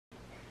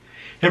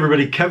Hey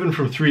everybody, Kevin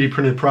from 3D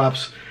Printed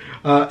Props.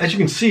 As you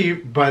can see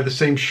by the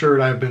same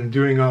shirt, I've been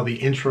doing all the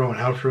intro and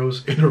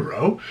outros in a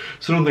row,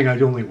 so I don't think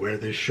I'd only wear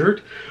this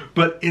shirt.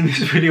 But in this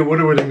video,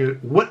 what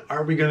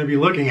are we going to be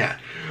looking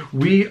at?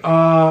 We're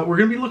going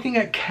to be looking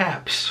at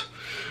caps.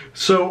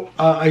 So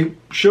I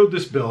showed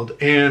this build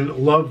and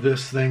love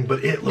this thing,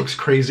 but it looks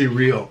crazy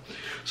real.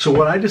 So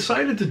what I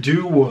decided to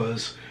do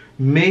was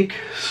make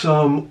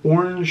some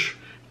orange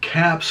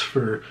caps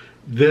for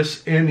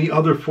this and the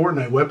other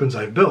Fortnite weapons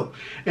I built.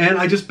 And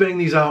I just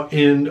banged these out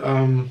in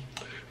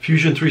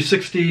Fusion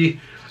 360,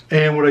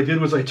 and what I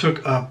did was I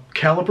took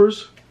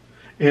calipers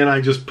and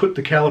I just put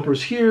the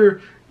calipers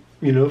here,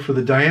 you know, for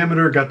the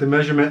diameter, got the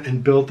measurement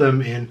and built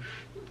them in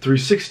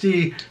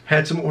 360,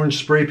 had some orange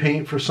spray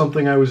paint for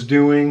something I was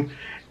doing,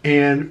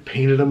 and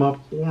painted them up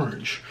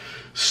orange.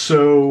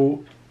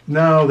 So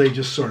now they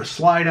just sort of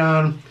slide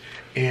on,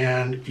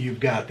 and you've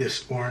got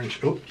this orange,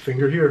 oh,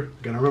 finger here,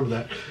 gotta remember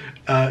that.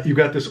 You've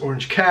got this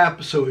orange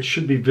cap, so it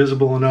should be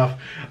visible enough.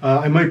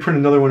 I might print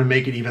another one and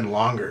make it even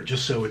longer,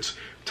 just so it's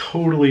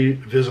totally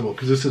visible,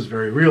 because this is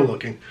very real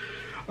looking.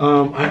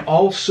 I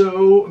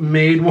also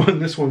made one,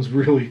 this one's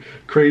really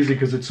crazy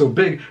because it's so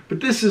big,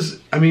 but this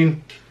is, I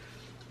mean,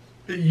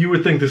 you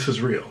would think this is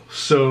real.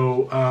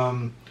 So,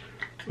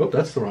 oh,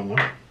 that's the wrong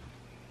one.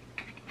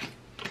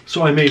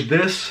 So I made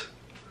this,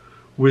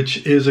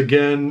 which is,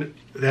 again,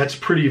 that's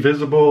pretty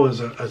visible as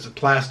a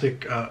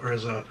plastic or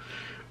as a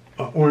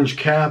orange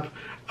cap.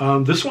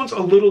 This one's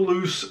a little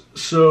loose,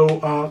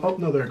 so oh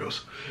no, there it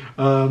goes.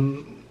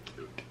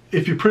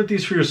 If you print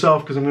these for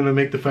yourself, because I'm going to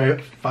make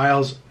the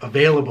files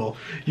available,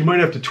 you might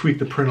have to tweak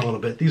the print a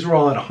little bit. These were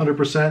all at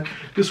 100%.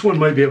 This one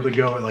might be able to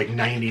go at like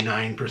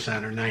 99%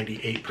 or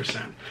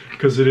 98%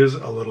 because it is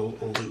a little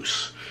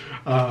loose.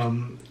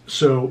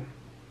 So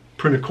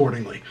print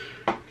accordingly.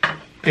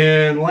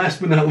 And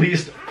last but not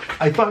least,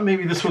 I thought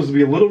maybe this was to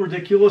be a little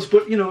ridiculous,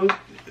 but you know,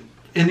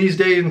 in these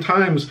days and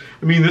times,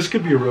 I mean, this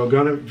could be a real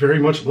gun. It very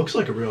much looks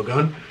like a real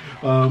gun.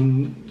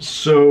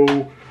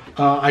 So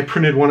I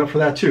printed one up for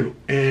that too.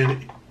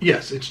 And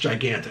yes, it's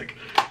gigantic.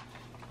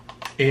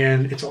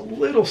 And it's a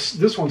little,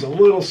 this one's a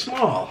little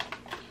small.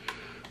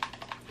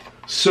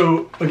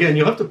 So again,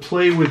 you'll have to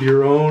play with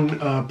your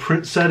own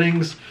print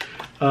settings.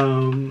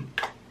 I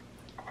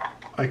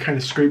kind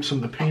of scraped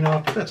some of the paint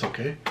off, but that's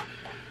okay.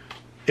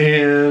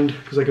 And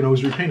because I can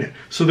always repaint it.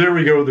 So there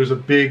we go, there's a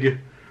big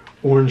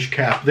orange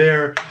cap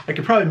there. I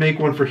could probably make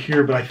one for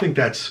here, but I think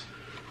that's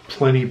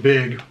plenty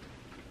big,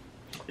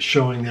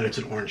 showing that it's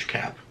an orange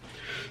cap.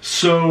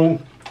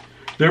 So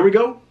there we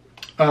go.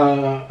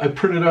 I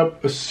printed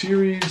up a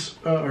series,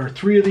 or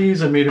 3 of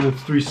these. I made them in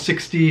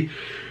 360.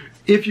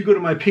 If you go to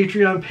my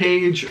Patreon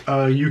page,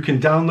 you can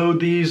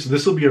download these.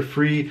 This will be a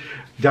free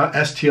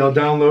STL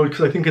download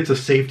because I think it's a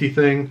safety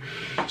thing.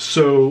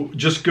 So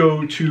just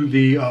go to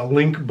the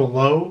link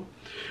below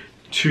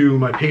to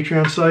my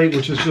Patreon site,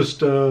 which is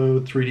just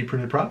 3D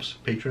Printed Props,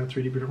 Patreon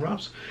 3D Printed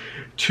Props,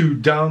 to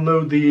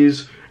download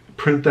these,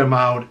 print them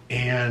out,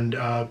 and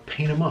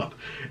paint them up.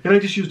 And I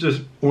just used this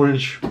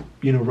orange,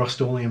 you know,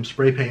 Rust-Oleum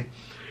spray paint.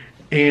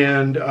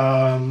 And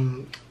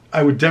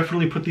I would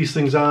definitely put these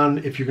things on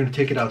if you're going to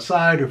take it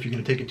outside or if you're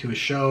going to take it to a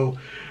show.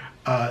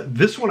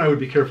 This one I would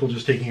be careful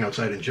just taking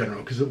outside in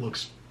general because it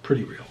looks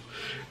pretty real.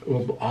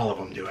 Well, all of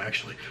them do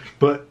actually.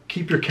 But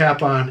keep your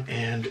cap on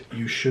and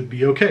you should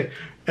be okay.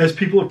 As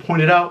people have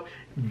pointed out,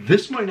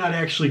 this might not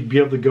actually be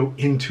able to go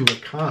into a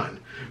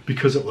con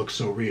because it looks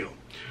so real.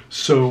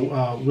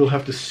 So we'll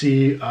have to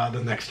see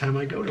the next time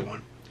I go to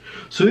one.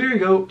 So there you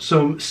go,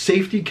 some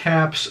safety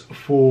caps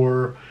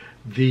for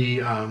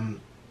the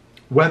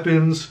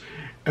weapons.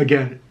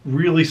 Again,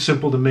 really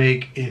simple to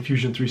make in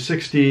Fusion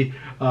 360.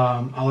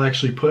 I'll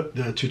actually put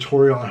the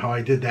tutorial on how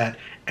I did that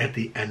at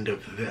the end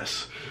of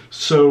this.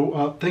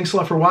 So thanks a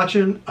lot for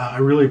watching. I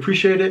really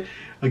appreciate it.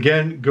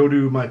 Again, go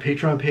to my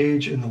Patreon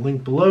page in the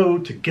link below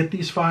to get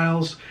these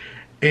files.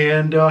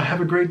 And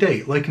have a great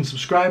day. Like and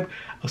subscribe.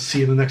 I'll see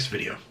you in the next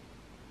video.